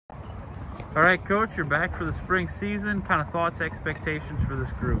All right, Coach, you're back for the spring season. Kind of thoughts, expectations for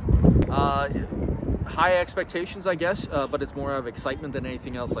this group? High expectations, I guess, but it's more of excitement than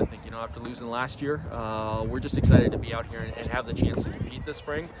anything else, I think. After losing last year, we're just excited to be out here and have the chance to compete this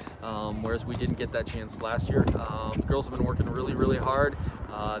spring, whereas we didn't get that chance last year. The girls have been working really, really hard.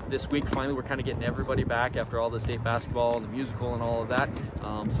 This week, finally, we're kind of getting everybody back after all the state basketball and the musical and all of that.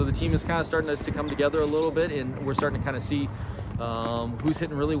 So the team is kind of starting to come together a little bit, and we're starting to kind of see who's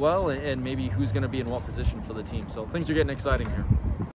hitting really well and maybe who's going to be in what position for the team. So things are getting exciting here.